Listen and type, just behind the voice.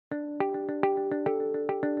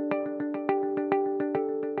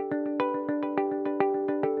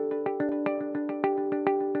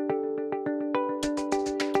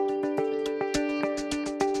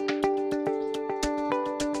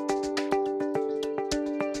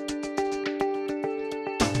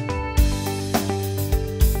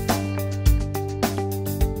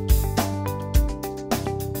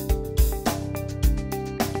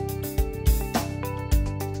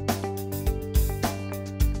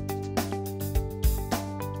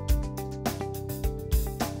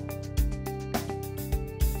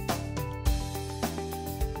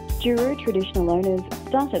Juru traditional owners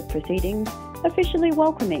started proceedings officially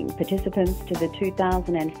welcoming participants to the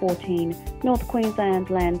 2014 North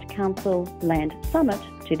Queensland Land Council Land Summit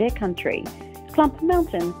to their country, Clump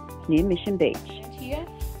Mountain near Mission Beach. Here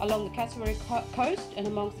along the Cassowary coast and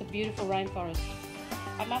amongst the beautiful rainforest.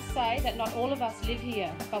 I must say that not all of us live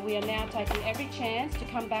here, but we are now taking every chance to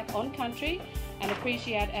come back on country and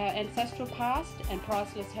appreciate our ancestral past and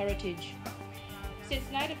priceless heritage. Since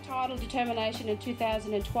native title determination in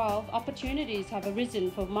 2012, opportunities have arisen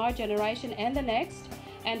for my generation and the next,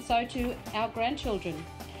 and so to our grandchildren.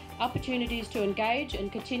 Opportunities to engage and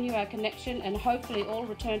continue our connection and hopefully all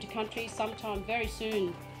return to country sometime very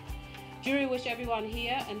soon. Juru wish everyone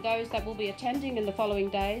here and those that will be attending in the following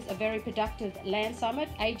days a very productive Land Summit,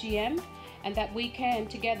 AGM, and that we can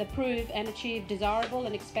together prove and achieve desirable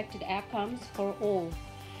and expected outcomes for all.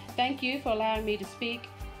 Thank you for allowing me to speak,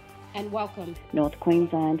 and welcome. North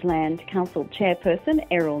Queensland Land Council Chairperson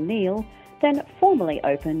Errol Neal then formally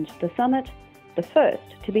opened the summit, the first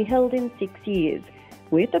to be held in 6 years,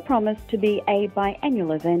 with the promise to be a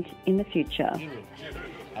biannual event in the future.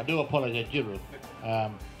 I do apologise, Juru.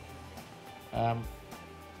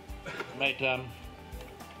 Mate,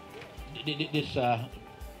 this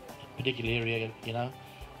particular area, you know,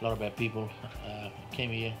 a lot of our people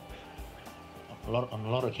came here on a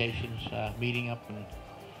lot of occasions, meeting up and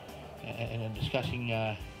discussing,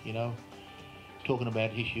 you know, talking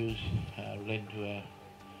about issues relating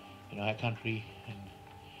to our country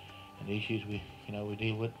and the issues we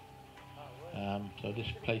deal with. So this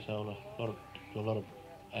place a lot of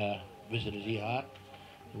visitors here are.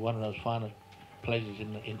 One of those finest places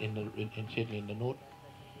certainly in the north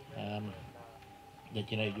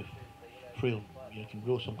that you feel you can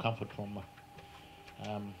draw some comfort from.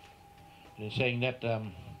 In saying that, I'd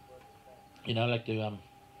like to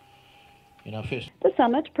first. The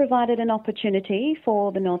summit provided an opportunity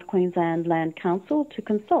for the North Queensland Land Council to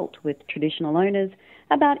consult with traditional owners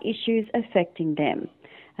about issues affecting them,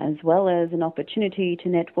 as well as an opportunity to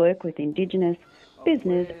network with Indigenous,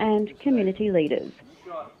 business and community leaders.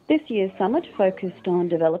 This year's summit focused on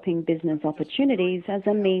developing business opportunities as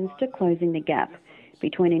a means to closing the gap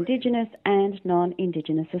between Indigenous and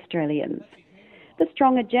non-Indigenous Australians. The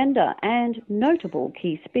strong agenda and notable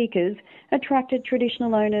key speakers attracted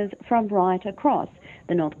traditional owners from right across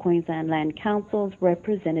the North Queensland Land Council's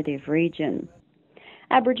representative region.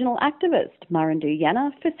 Aboriginal activist Murrundu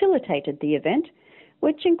Yana facilitated the event,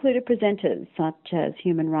 which included presenters such as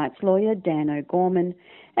human rights lawyer Dan O'Gorman,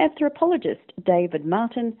 anthropologist David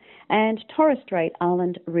Martin, and Torres Strait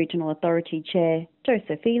Island Regional Authority Chair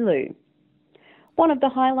Joseph Elu. One of the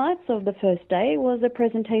highlights of the first day was a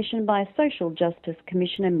presentation by Social Justice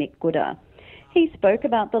Commissioner Mick Gooder. He spoke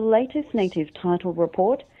about the latest native title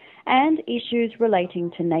report and issues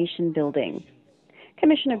relating to nation building.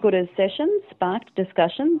 Commissioner Gooder's session sparked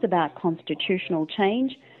discussions about constitutional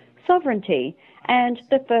change, sovereignty and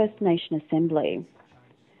the First Nation Assembly.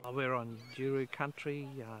 We're on Juru country,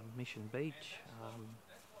 Mission Beach,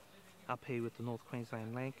 up here with the North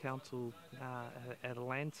Queensland Land Council at a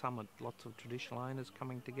land summit. Lots of traditional owners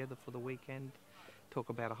coming together for the weekend, talk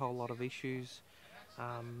about a whole lot of issues.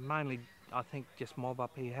 Mainly, I think, just mob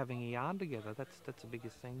up here having a yarn together. That's the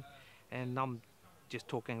biggest thing. And I'm just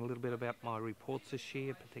talking a little bit about my reports this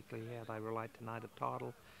year, particularly how they relate to native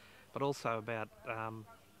title, but also about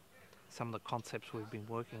some of the concepts we've been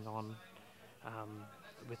working on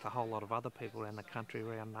with a whole lot of other people around the country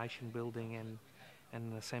around nation building and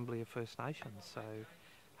an assembly of First Nations. So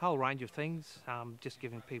a whole range of things, just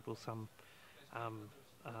giving people some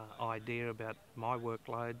idea about my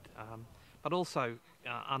workload, but also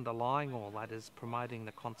underlying all that is promoting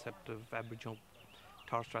the concept of Aboriginal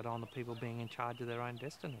Torres Strait Islander people being in charge of their own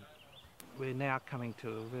destiny. We're now coming to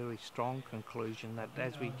a very strong conclusion that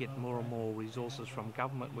as we get more and more resources from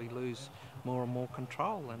government, we lose more and more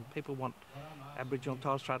control, and people want Aboriginal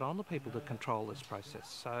Torres Strait Islander people to control this process.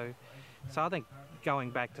 So I think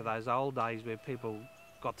going back to those old days where people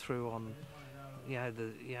got through on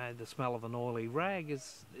the smell of an oily rag,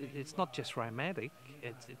 it's not just romantic,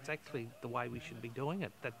 it's actually the way we should be doing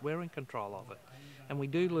it, that we're in control of it. And we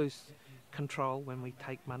do lose control when we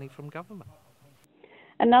take money from government.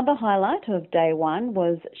 Another highlight of day one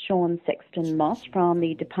was Sean Sexton Moss from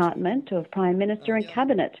the Department of Prime Minister and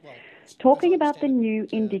Cabinet, talking about the new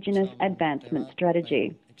Indigenous Advancement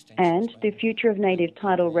Strategy and the future of native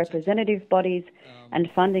title representative bodies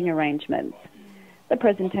and funding arrangements. The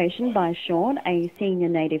presentation by Sean, a senior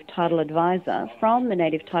native title advisor from the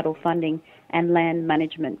Native Title Funding and Land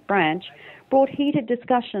Management branch, brought heated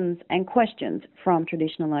discussions and questions from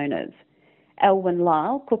traditional owners. Elwyn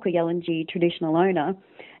Lyle, Kuku-Yalanji traditional owner,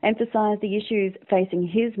 emphasised the issues facing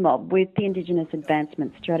his mob with the Indigenous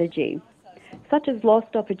Advancement Strategy, such as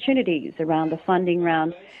lost opportunities around the funding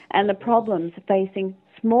round and the problems facing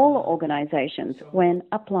smaller organisations when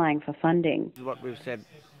applying for funding. This is what we've said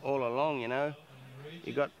all along, you know.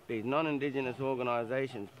 You've got these non-Indigenous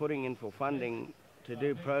organisations putting in for funding to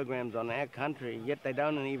do programs on our country, yet they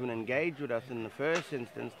don't even engage with us in the first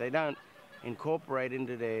instance. They don't incorporate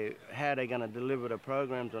into how they're going to deliver the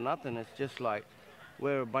programs or nothing. It's just like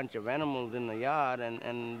we're a bunch of animals in the yard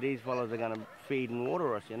and these fellows are going to feed and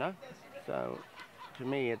water us, you know. So to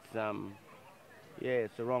me it's,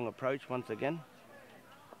 it's the wrong approach once again.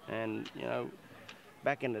 And, you know,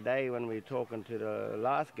 back in the day when we were talking to the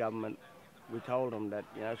last government, we told them that,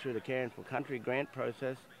 you know, through the Caring for Country grant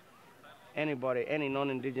process, any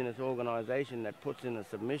non-Indigenous organisation that puts in a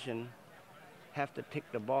submission have to tick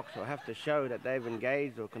the box or have to show that they've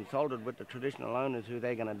engaged or consulted with the traditional owners who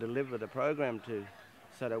they're going to deliver the program to,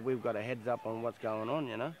 so that we've got a heads up on what's going on,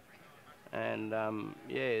 you know. And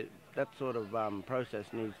that sort of process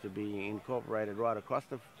needs to be incorporated right across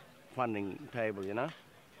the funding table, you know.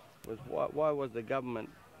 Why was the government,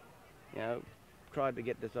 you know, tried to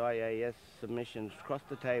get this IAS submissions across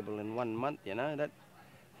the table in 1 month, you know? That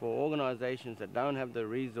for organisations that don't have the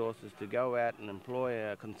resources to go out and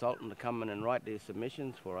employ a consultant to come in and write these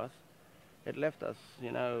submissions for us, it left us,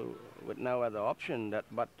 you know, with no other option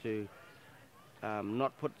but to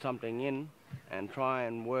not put something in and try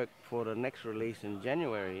and work for the next release in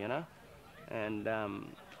January, you know. And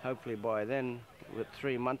hopefully by then, with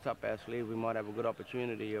 3 months up our sleeve, we might have a good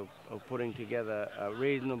opportunity of putting together a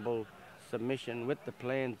reasonable submission with the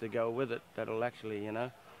plans to go with it that'll actually, you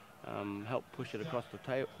know, help push it across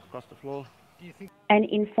the floor. An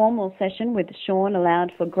informal session with Sean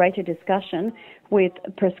allowed for greater discussion with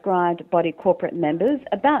prescribed body corporate members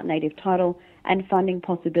about native title and funding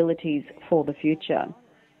possibilities for the future.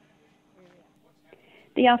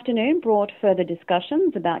 The afternoon brought further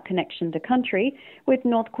discussions about connection to country with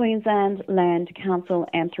North Queensland Land Council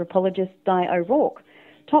anthropologist Di O'Rourke,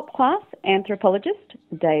 top-class anthropologist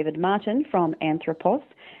David Martin from Anthropos,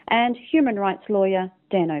 and human rights lawyer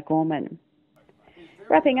Dan O'Gorman.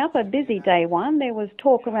 Wrapping up a busy day one, there was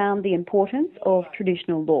talk around the importance of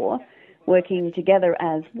traditional law, working together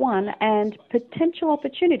as one, and potential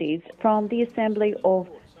opportunities from the Assembly of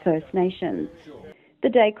First Nations. The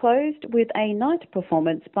day closed with a night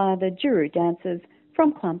performance by the Juru dancers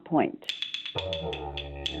from Clump Point.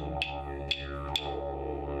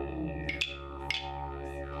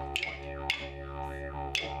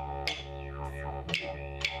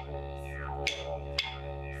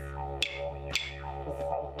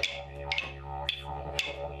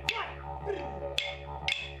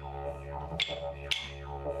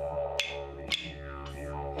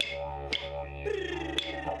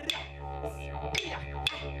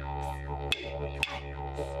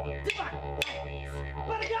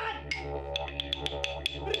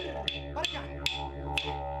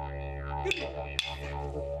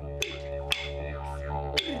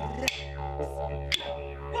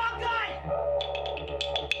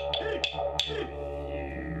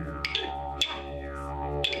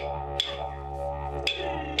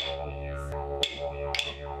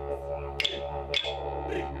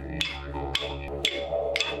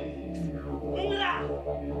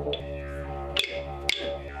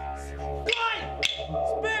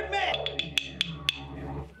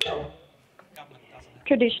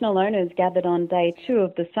 Traditional owners gathered on day 2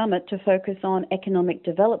 of the summit to focus on economic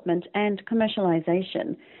development and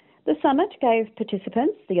commercialisation. The summit gave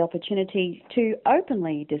participants the opportunity to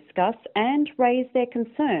openly discuss and raise their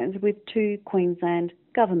concerns with 2 Queensland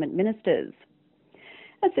government ministers.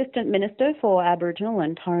 Assistant Minister for Aboriginal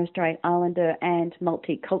and Torres Strait Islander and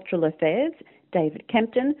Multicultural Affairs, David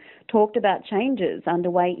Kempton, talked about changes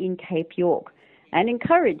underway in Cape York and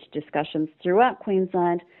encouraged discussions throughout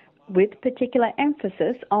Queensland, with particular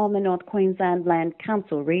emphasis on the North Queensland Land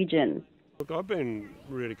Council region. Look, I've been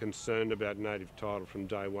really concerned about native title from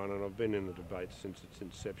day one, and I've been in the debate since its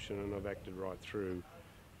inception, and I've acted right through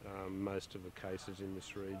most of the cases in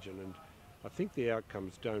this region. And I think the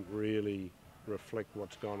outcomes don't really reflect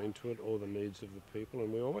what's gone into it or the needs of the people,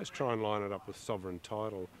 and we always try and line it up with sovereign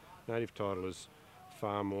title. Native title is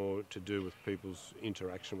far more to do with people's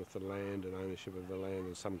interaction with the land and ownership of the land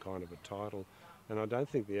than some kind of a title. And I don't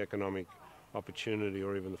think the economic opportunity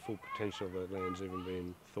or even the full potential of that land's even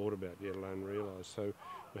been thought about, yet alone realised. So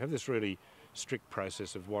we have this really strict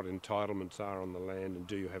process of what entitlements are on the land, and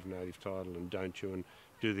do you have native title and don't you, and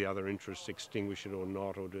do the other interests extinguish it or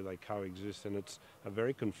not, or do they coexist? And it's a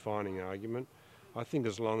very confining argument. I think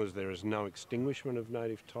as long as there is no extinguishment of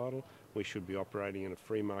native title, we should be operating in a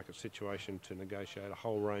free market situation to negotiate a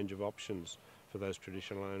whole range of options for those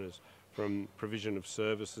traditional owners, from provision of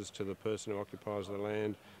services to the person who occupies the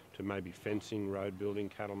land, to maybe fencing, road building,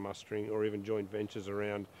 cattle mustering, or even joint ventures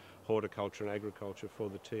around horticulture and agriculture for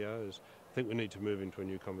the TOs. I think we need to move into a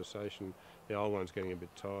new conversation. The old one's getting a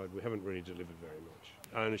bit tired. We haven't really delivered very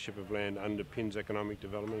much. Ownership of land underpins economic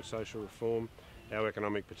development and social reform. Our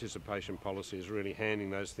economic participation policy is really handing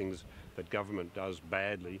those things that government does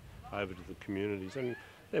badly over to the communities. And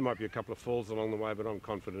there might be a couple of falls along the way, but I'm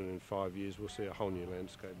confident in 5 years we'll see a whole new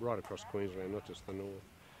landscape right across Queensland, not just the north.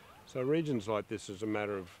 So regions like this is a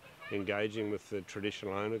matter of engaging with the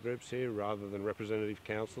traditional owner groups here rather than representative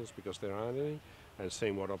councils, because there aren't any, and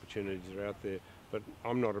seeing what opportunities are out there. But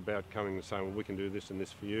I'm not about coming and saying, well, we can do this and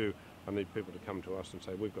this for you. I need people to come to us and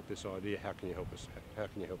say, we've got this idea, how can you help us? How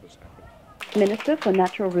can you help us happen? Minister for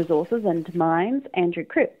Natural Resources and Mines, Andrew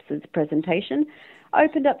Cripps' presentation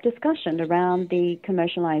opened up discussion around the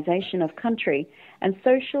commercialisation of country and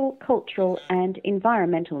social, cultural and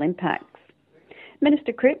environmental impacts.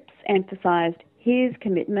 Minister Cripps emphasised his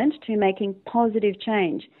commitment to making positive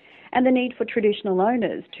change and the need for traditional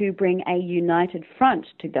owners to bring a united front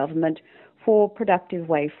to government for a productive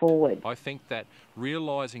way forward. I think that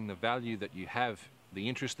realising the value that you have, the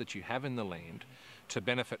interest that you have in the land, to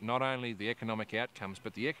benefit not only the economic outcomes,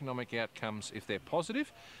 but the economic outcomes, if they're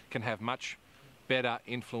positive, can have much better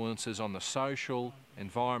influences on the social,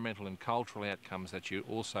 environmental and cultural outcomes that you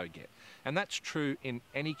also get. And that's true in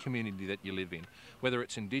any community that you live in, whether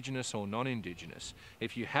it's Indigenous or non-Indigenous.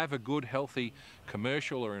 If you have a good, healthy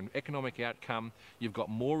commercial or an economic outcome, you've got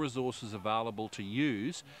more resources available to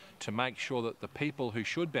use to make sure that the people who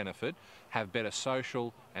should benefit have better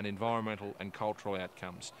social and environmental and cultural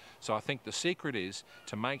outcomes. So I think the secret is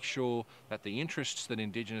to make sure that the interests that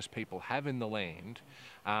Indigenous people have in the land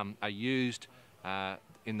are used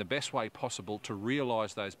in the best way possible to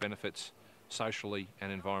realise those benefits socially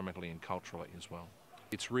and environmentally and culturally as well.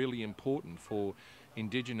 It's really important for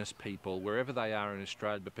Indigenous people, wherever they are in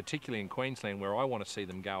Australia, but particularly in Queensland, where I want to see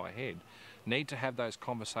them go ahead, need to have those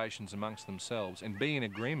conversations amongst themselves and be in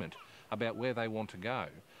agreement about where they want to go.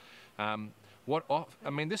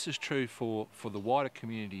 This is true for the wider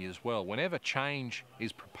community as well. Whenever change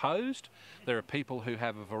is proposed, there are people who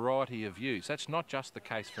have a variety of views. That's not just the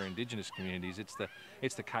case for Indigenous communities,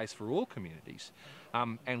 it's the case for all communities.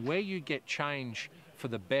 And where you get change for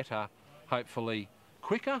the better, hopefully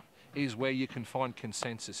quicker, is where you can find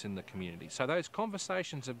consensus in the community. So those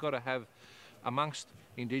conversations have got to have amongst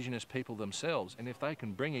Indigenous people themselves, and if they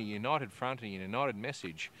can bring a united front and a united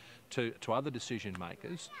message to other decision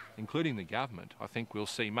makers, including the government, I think we'll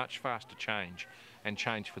see much faster change, and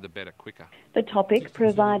change for the better quicker. The topic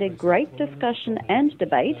provided great discussion and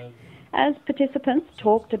debate as participants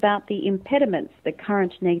talked about the impediments the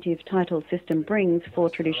current native title system brings for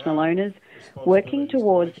traditional owners working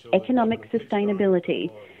towards economic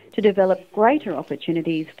sustainability, to develop greater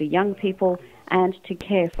opportunities for young people and to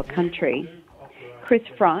care for country. Chris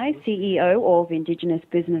Fry, CEO of Indigenous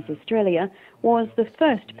Business Australia, was the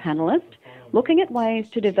first panellist, looking at ways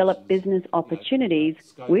to develop business opportunities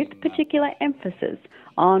with particular emphasis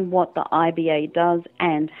on what the IBA does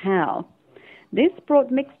and how. This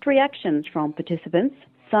brought mixed reactions from participants.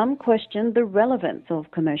 Some questioned the relevance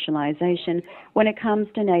of commercialisation when it comes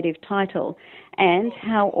to native title and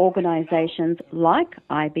how organisations like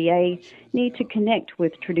IBA need to connect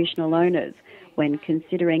with traditional owners when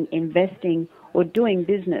considering investing or doing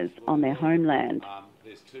business on their homeland.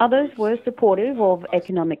 Others were supportive of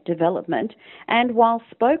economic development and, while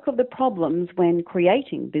spoke of the problems when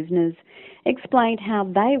creating business, explained how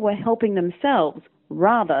they were helping themselves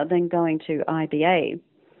rather than going to IBA.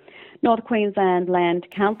 North Queensland Land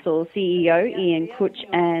Council CEO Ian Cooch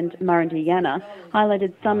and Murrindiyana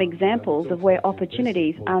highlighted some examples of where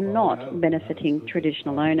opportunities are not benefiting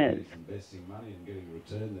traditional owners. Investing money and getting a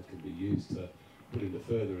return that can be used to put into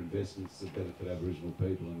further investments that benefit Aboriginal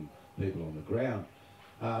people and people on the ground.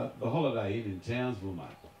 The Holiday Inn in Townsville, mate.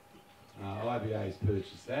 IBA has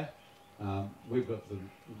purchased that. We've got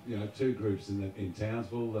the two groups in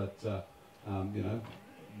Townsville that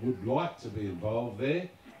would like to be involved there.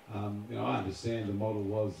 I understand the model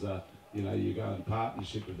was, you go in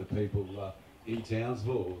partnership with the people in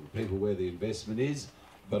Townsville, or the people where the investment is,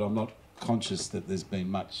 but I'm not conscious that there's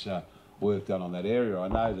been much work done on that area. I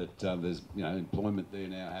know that there's employment there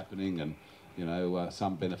now happening, you know,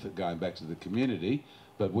 some benefit going back to the community,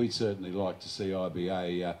 but we'd certainly like to see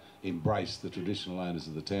IBA embrace the traditional owners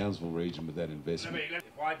of the Townsville region with that investment. If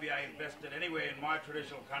IBA invested anywhere in my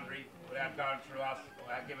traditional country without going through us,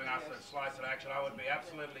 without giving us a slice of action, I would be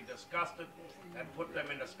absolutely disgusted and put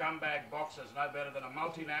them into scumbag boxes, no better than a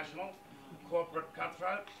multinational corporate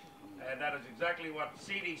cutthroat. And that is exactly what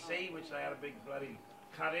CDC, which they had a big bloody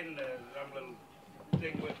cut in, some little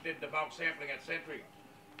thing with, did the bulk sampling at Century.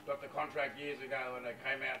 Got the contract years ago and they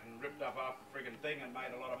came out and ripped up half the friggin' thing and made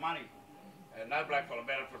a lot of money. And no blackfellow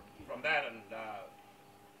benefited from that, and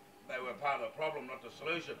they were part of the problem, not the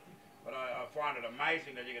solution. But I find it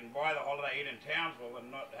amazing that you can buy the Holiday Inn in Townsville and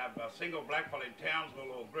not have a single blackfellow in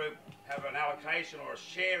Townsville or group have an allocation or a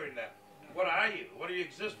share in that. What are you? What do you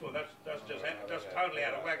exist for? That's totally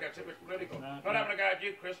out of whack. That's hypocritical. Not having to go at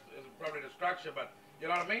you, Chris, is probably the structure, but you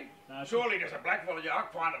know what I mean? No, surely there's a blackfellow. I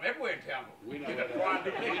can find them everywhere in Townsville. We know where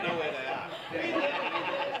they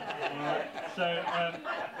are.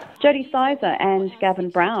 Jody Sizer and Gavin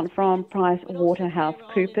Brown from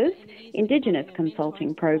PricewaterhouseCoopers Indigenous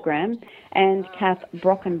Consulting Program and Kath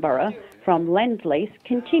Brockenborough from Lend-Lease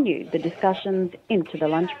continued the discussions into the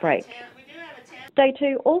lunch break. Day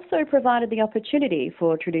 2 also provided the opportunity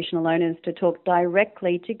for traditional owners to talk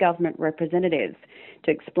directly to government representatives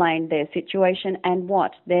to explain their situation and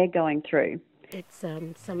what they're going through. It's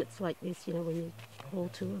summits like this, you know, when you call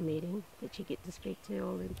to a meeting, that you get to speak to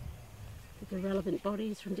all the relevant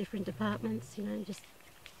bodies from different departments, you know, just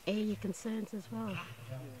air your concerns as well.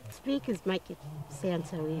 Speakers make it sound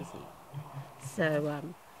so easy. So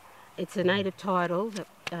it's a native title that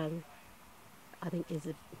I think is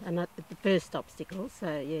the first obstacle,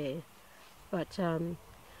 so yeah. But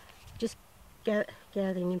just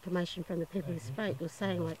gathering information from the people who spoke was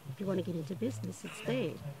saying, like, if you want to get into business, it's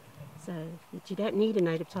there. So you don't need a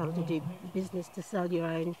native title to do business, to sell your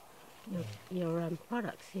own your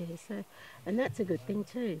products, yeah. So, and that's a good thing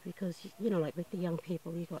too, because, you know, like with the young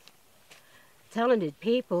people, you've got talented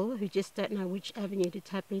people who just don't know which avenue to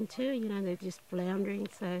tap into, you know, they're just floundering.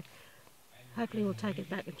 So hopefully we'll take it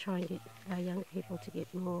back and try and get our young people to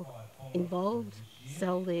get more involved,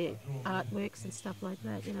 sell their artworks and stuff like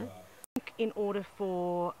that, you know. In order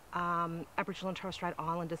for Aboriginal and Torres Strait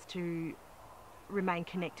Islanders to remain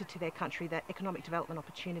connected to their country, that economic development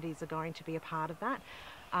opportunities are going to be a part of that.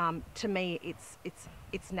 To me,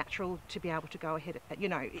 it's natural to be able to go ahead, you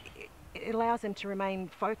know, it allows them to remain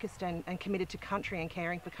focused and committed to country and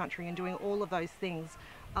caring for country and doing all of those things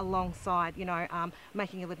alongside, you know,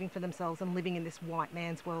 making a living for themselves and living in this white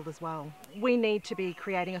man's world as well. We need to be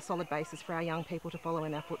creating a solid basis for our young people to follow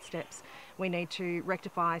in our footsteps. We need to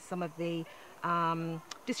rectify some of the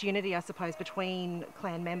disunity, I suppose, between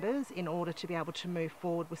clan members in order to be able to move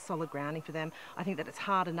forward with solid grounding for them. I think that it's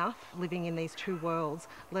hard enough living in these two worlds,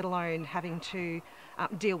 let alone having to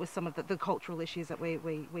deal with some of the cultural issues that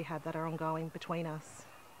we have that are ongoing between us.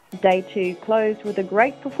 Day 2 closed with a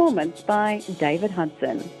great performance by David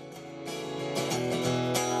Hudson.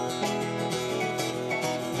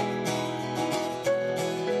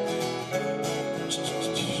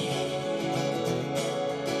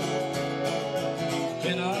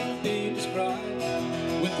 Cannot be described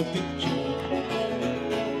with a picture.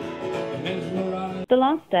 The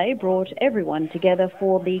last day brought everyone together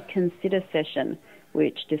for the Consider session,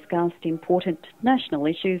 which discussed important national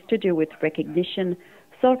issues to do with recognition,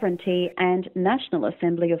 sovereignty and National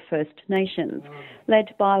Assembly of First Nations,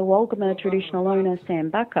 led by Walgama traditional owner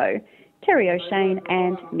Sam Bucko, Terry O'Shane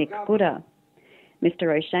and Nick Buddha.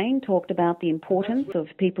 Mr O'Shane talked about the importance of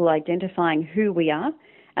people identifying who we are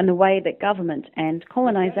and the way that government and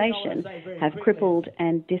colonisation have crippled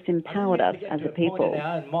and disempowered us as a people. In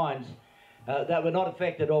our own minds that we're not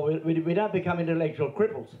affected, or we don't become intellectual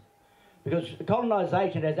cripples, because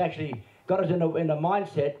colonisation has actually got us in a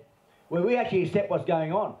mindset where we actually accept what's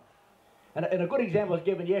going on. And a good example was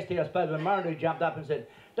given yesterday, I suppose, when Murray jumped up and said,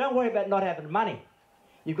 don't worry about not having money.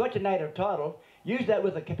 You've got your native title, use that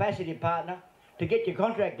with a capacity partner to get your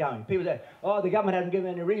contract going. People say, oh, the government hasn't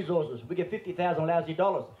given any resources. We get 50,000 lousy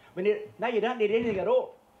dollars. No, you don't need anything at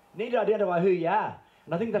all. You need to identify who you are.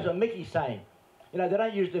 And I think that's what Mickey's saying. You know, they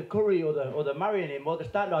don't use the Koori or the Murray anymore. They're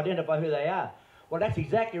starting to identify who they are. Well, that's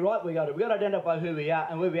exactly right. We've got to identify who we are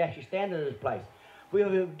and where we actually stand in this place. We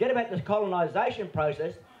get about this colonisation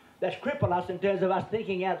process that's crippled us in terms of us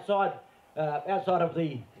thinking outside of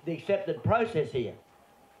the accepted process here.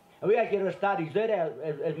 And we actually got to start exert out,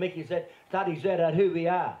 as Mickey said, start exert out who we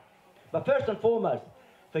are. But first and foremost,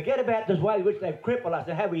 forget about this way in which they've crippled us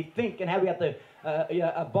and how we think and how we have to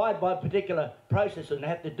abide by particular processes and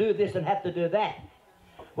have to do this and have to do that.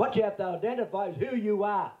 What you have to identify is who you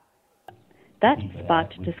are. That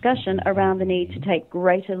sparked discussion around the need to take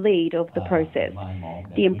greater lead of the process,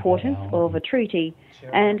 the importance of a treaty,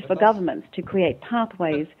 and for governments to create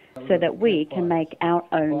pathways so that we can make our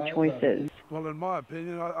own choices. Well, in my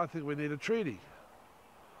opinion, I think we need a treaty.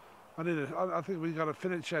 I think we've got to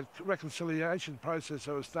finish that reconciliation process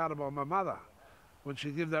that was started by my mother when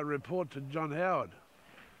she gave that report to John Howard.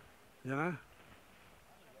 You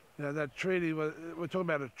know, that treaty, we're talking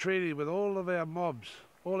about a treaty with all of our mobs,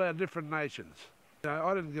 all our different nations. You know,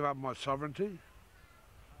 I didn't give up my sovereignty.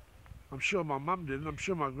 I'm sure my mum didn't, I'm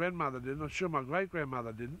sure my grandmother didn't, I'm sure my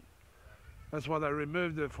great-grandmother didn't. That's why they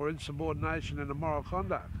removed her for insubordination and immoral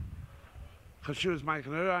conduct, because she was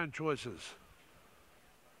making her own choices.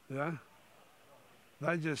 You know,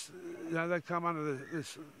 they just, you know, they come under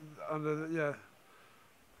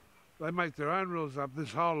they make their own rules up.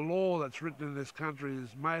 This whole law that's written in this country is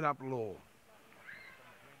made-up law.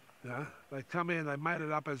 You know, they come in, they made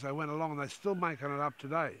it up as they went along, and they're still making it up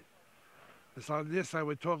today. It's like yesterday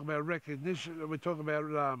we talk about recognition, we talk about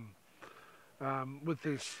with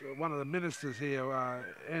this, one of the ministers here,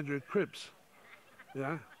 Andrew Cripps, you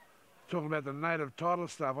know, talking about the native title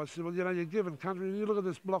stuff. I said, well, you know, you're given country, you look at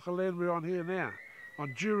this block of land we're on here now,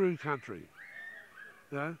 on Juru country.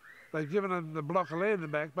 You know, they've given them the block of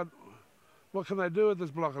land back, but what can they do with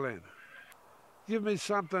this block of land? Give me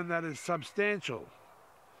something that is substantial.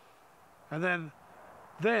 And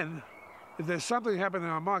then if there's something happening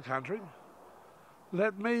on my country,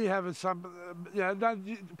 let me have some, you know,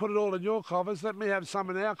 don't put it all in your coffers, let me have some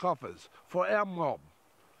in our coffers for our mob.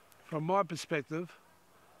 From my perspective,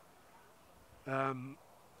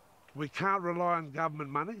 we can't rely on government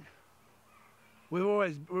money. We've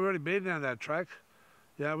already been down that track.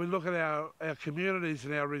 You know, we look at our communities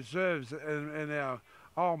and our reserves and our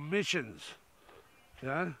old missions. You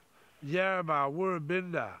know, Yarrabah,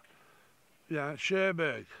 Woorabinda, you know,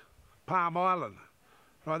 Cherbourg, Palm Island.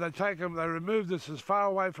 Right, they remove us as far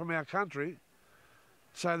away from our country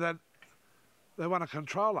so that they want to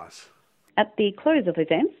control us. At the close of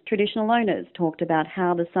events, traditional owners talked about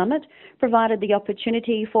how the summit provided the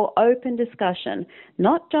opportunity for open discussion,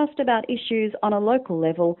 not just about issues on a local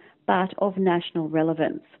level, but of national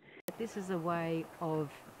relevance. This is a way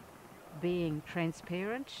of being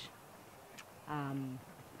transparent,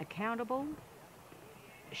 accountable,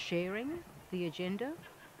 sharing the agenda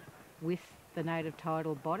with the native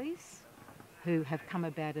title bodies who have come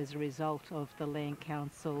about as a result of the Land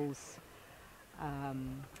Council's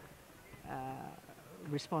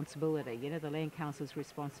responsibility. You know, the Land Council's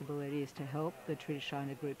responsibility is to help the traditional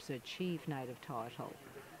owner groups achieve native title.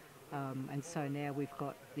 And so now we've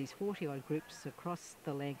got these 40-odd groups across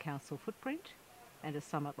the Land Council footprint, and a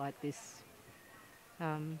summit like this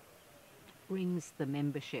brings the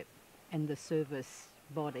membership and the service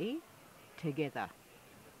body together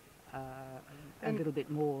a little bit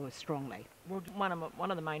more strongly. Well,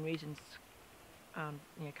 one of the main reasons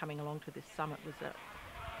you know, coming along to this summit was that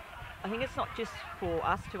I think it's not just for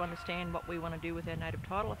us to understand what we want to do with our native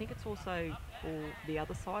title. I think it's also for the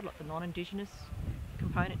other side, like the non-Indigenous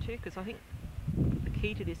component too, because I think the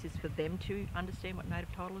key to this is for them to understand what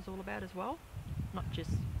native title is all about as well, not just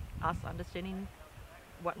us understanding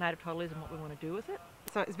what native title is and what we want to do with it.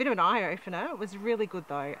 So it's a bit of an eye-opener. It was really good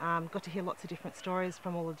though. Got to hear lots of different stories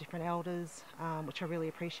from all the different elders, which I really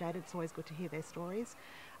appreciated. It's always good to hear their stories.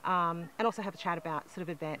 And also have a chat about sort of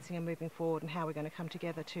advancing and moving forward and how we're going to come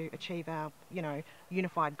together to achieve our, you know,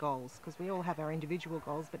 unified goals, because we all have our individual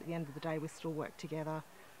goals, but at the end of the day we still work together.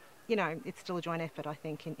 You know, it's still a joint effort, I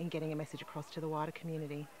think, in getting a message across to the wider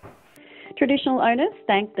community. Traditional owners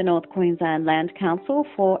thanked the North Queensland Land Council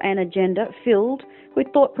for an agenda filled with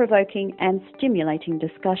thought-provoking and stimulating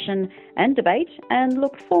discussion and debate, and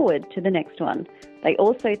look forward to the next one. They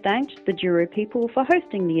also thanked the Juru people for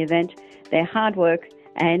hosting the event, their hard work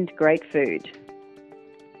and great food.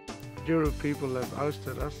 Juru people have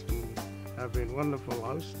hosted us and have been wonderful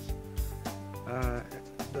hosts.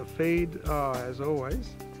 The feed, as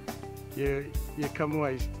always, you come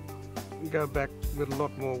away, go back with a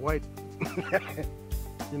lot more weight,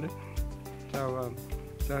 you know. So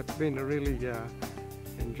it's been a really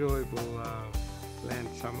enjoyable land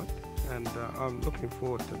summit, and I'm looking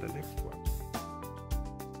forward to the next one.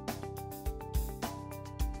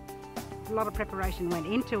 A lot of preparation went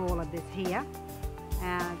into all of this here.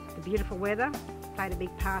 The beautiful weather played a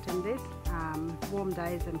big part in this, warm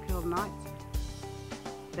days and cool nights.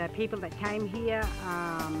 The people that came here,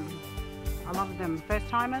 a lot of them first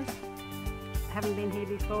timers, haven't been here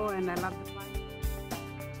before, and they love the place.